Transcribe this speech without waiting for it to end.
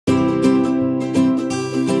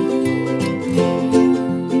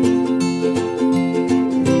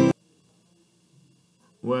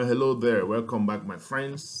Hello there, welcome back my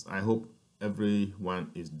friends. I hope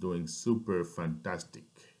everyone is doing super fantastic.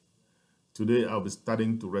 Today I'll be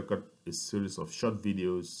starting to record a series of short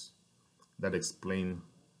videos that explain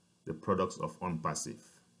the products of ONPASSIVE.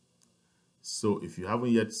 So if you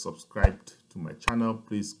haven't yet subscribed to my channel,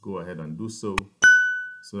 please go ahead and do so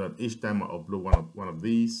that each time I upload one of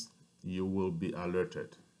these, you will be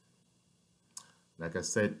alerted. Like I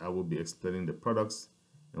said, I will be explaining the products,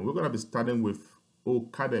 and we're going to be starting with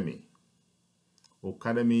O-Cademy.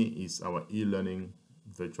 O-Cademy is our e-learning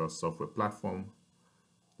virtual software platform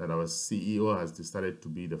that our CEO has decided to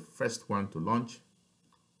be the first one to launch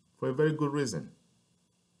for a very good reason.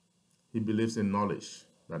 He believes in knowledge,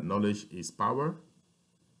 that knowledge is power,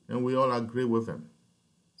 and we all agree with him.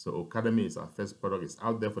 So O-Cademy is our first product. It's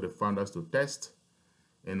out there for the founders to test,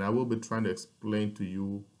 and I will be trying to explain to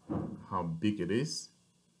you how big it is.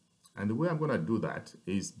 And the way I'm going to do that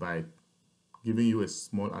is by giving you a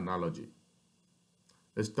small analogy.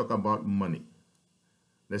 Let's talk about money.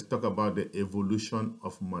 Let's talk about the evolution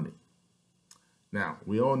of money. Now,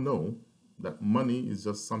 we all know that money is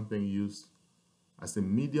just something used as a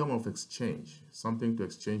medium of exchange, something to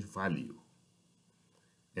exchange value.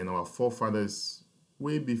 And our forefathers,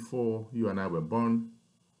 way before you and I were born,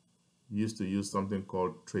 used to use something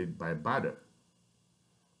called trade by barter.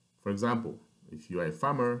 For example, if you are a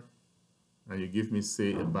farmer and you give me,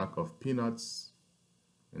 say, a bag of peanuts,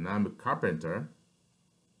 and I'm a carpenter,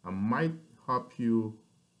 I might help you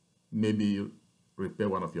maybe repair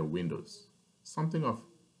one of your windows, something of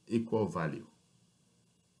equal value.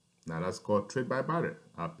 Now that's called trade by barter.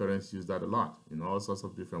 Our parents use that a lot in all sorts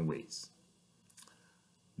of different ways.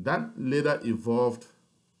 That later evolved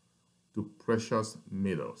to precious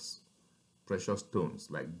metals, precious stones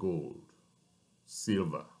like gold,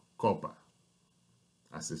 silver, copper,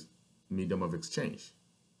 as a medium of exchange.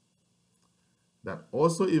 That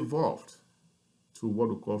also evolved to what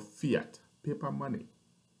we call fiat, paper money.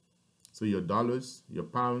 So your dollars, your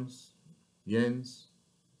pounds, yens,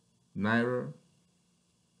 naira,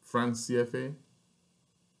 franc CFA,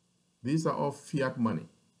 these are all fiat money.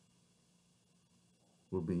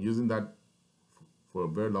 We've been using that for a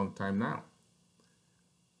very long time now.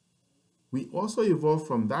 We also evolved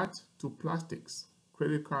from that to plastics,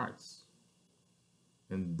 credit cards,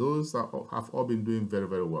 and those have all been doing very,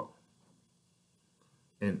 very well.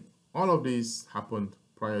 And all of this happened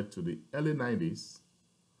prior to the early 90s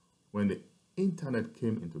when the internet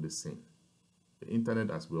came into the scene. The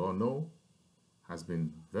internet, as we all know, has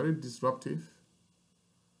been very disruptive,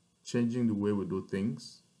 changing the way we do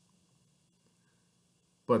things.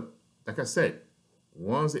 But like I said,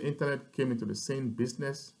 once the internet came into the scene,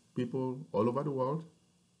 business people all over the world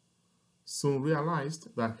soon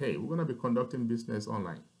realized that, hey, we're going to be conducting business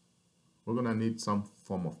online. We're going to need some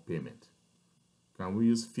form of payment. Can we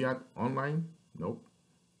use fiat online? Nope.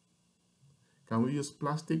 Can we use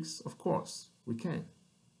plastics? Of course, we can.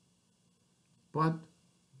 But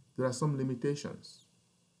there are some limitations.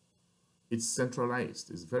 It's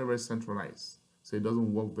centralized. It's very, very centralized. So it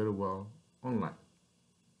doesn't work very well online.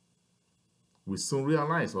 We soon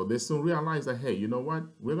realized, or they soon realized that, hey, you know what?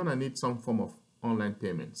 We're going to need some form of online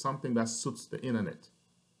payment, something that suits the internet,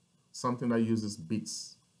 something that uses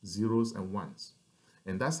bits, zeros and ones.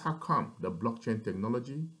 And that's how come the blockchain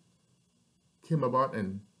technology came about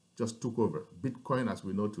and just took over. Bitcoin, as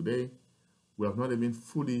we know today, we have not even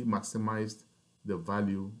fully maximized the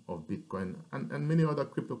value of Bitcoin and many other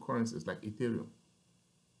cryptocurrencies like Ethereum.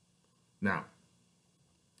 Now,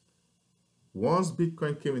 once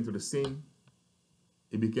Bitcoin came into the scene,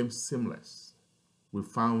 it became seamless. We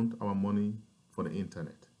found our money for the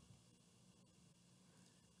internet.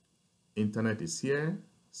 Internet is here.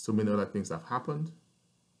 So many other things have happened.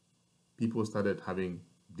 People started having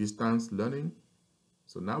distance learning.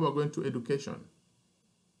 So now we're going to education.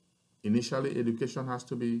 Initially, education has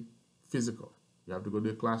to be physical. You have to go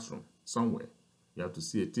to a classroom somewhere. You have to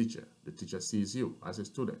see a teacher. The teacher sees you as a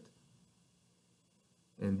student.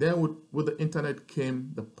 And then with the internet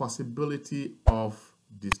came the possibility of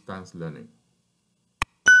distance learning.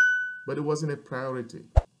 But it wasn't a priority.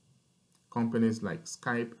 Companies like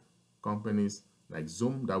Skype, companies like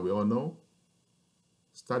Zoom that we all know,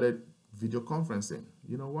 started video conferencing.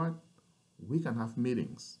 You know what? We can have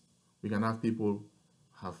meetings. We can have people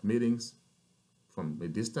have meetings from a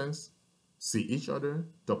distance, see each other,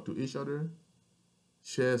 talk to each other,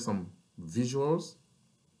 share some visuals.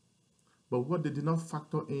 But what they did not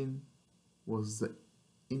factor in was the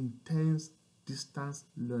intense distance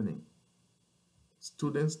learning.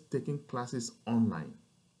 Students taking classes online.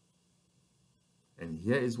 And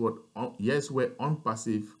here's where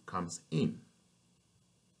ONPASSIVE comes in.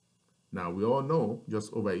 Now, we all know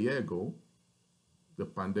just over a year ago, the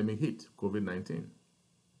pandemic hit, COVID-19.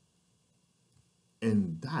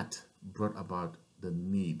 And that brought about the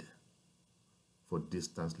need for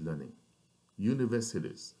distance learning.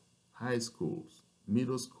 Universities, high schools,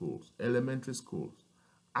 middle schools, elementary schools,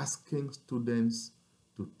 asking students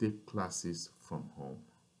to take classes from home.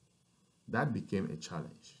 That became a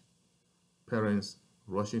challenge. Parents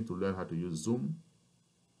rushing to learn how to use Zoom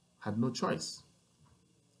had no choice.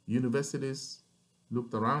 Universities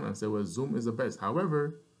looked around and said, well, Zoom is the best.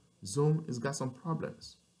 However, Zoom has got some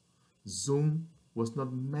problems. Zoom was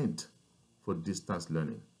not meant for distance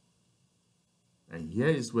learning. And here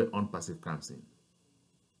is where ONPASSIVE comes in.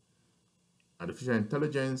 Artificial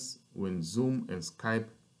intelligence, when Zoom and Skype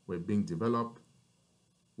were being developed,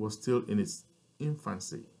 was still in its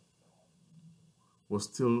infancy, was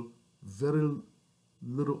still very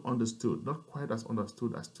little understood, not quite as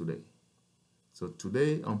understood as today. So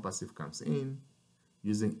today, ONPASSIVE comes in,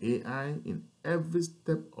 using AI in every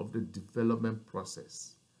step of the development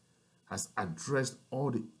process, has addressed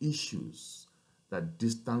all the issues that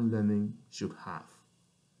distance learning should have.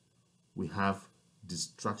 We have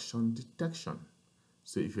distraction detection.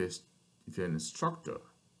 So if you're an instructor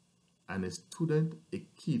and a student, a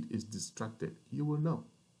kid is distracted, you will know.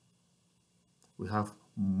 We have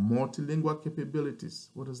multilingual capabilities.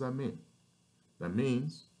 What does that mean? That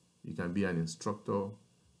means you can be an instructor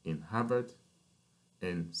in Harvard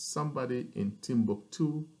and somebody in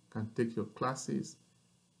Timbuktu can take your classes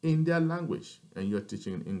in their language and you're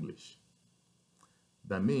teaching in English.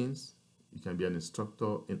 That means you can be an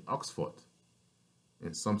instructor in Oxford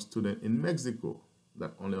and some student in Mexico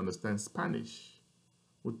that only understands Spanish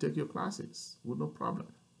will take your classes with no problem.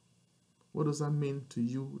 What does that mean to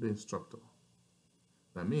you, the instructor?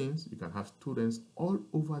 That means you can have students all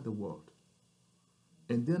over the world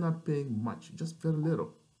and they're not paying much, just very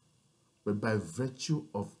little. But by virtue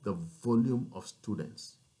of the volume of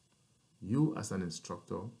students, you as an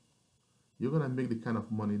instructor, you're going to make the kind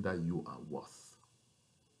of money that you are worth.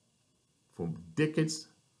 For decades,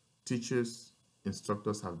 teachers,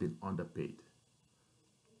 instructors have been underpaid.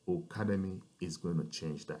 O-Cademy is going to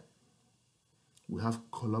change that. We have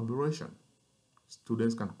collaboration.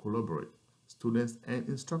 Students can collaborate. Students and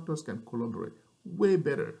instructors can collaborate way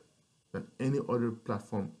better than any other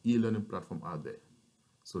platform, e-learning platform out there.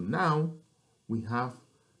 So now we have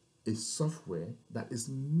a software that is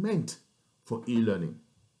meant for e-learning.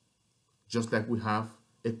 Just like we have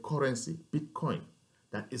a currency, Bitcoin,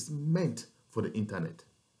 that is meant for the internet.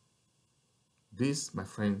 This, my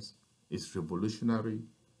friends, is revolutionary.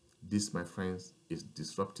 This, my friends, is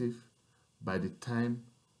disruptive. By the time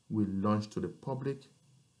we launch to the public,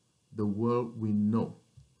 the world will know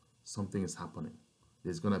something is happening.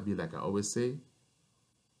 There's going to be, like I always say,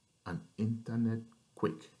 an internet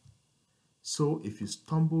quick. So if you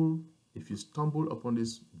stumble upon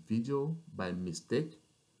this video by mistake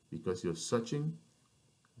because you're searching,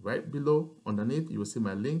 right below underneath you will see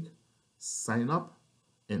my link. Sign up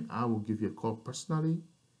and I will give you a call personally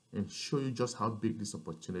and show you just how big this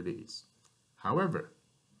opportunity is. However,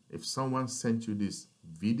 if someone sent you this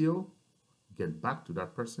video, get back to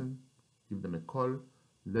that person, give them a call,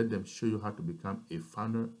 let them show you how to become a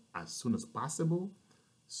founder as soon as possible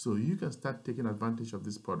so you can start taking advantage of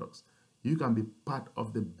these products. You can be part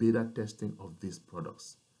of the beta testing of these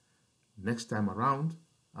products. Next time around,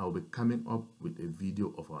 I will be coming up with a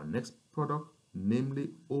video of our next product,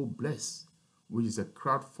 namely O-Bless, which is a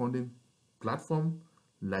crowdfunding platform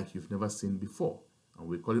like you've never seen before. And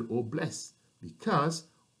we call it O-Bless because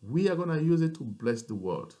we are going to use it to bless the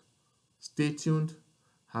world. Stay tuned.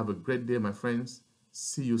 Have a great day, my friends.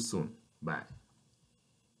 See you soon. Bye.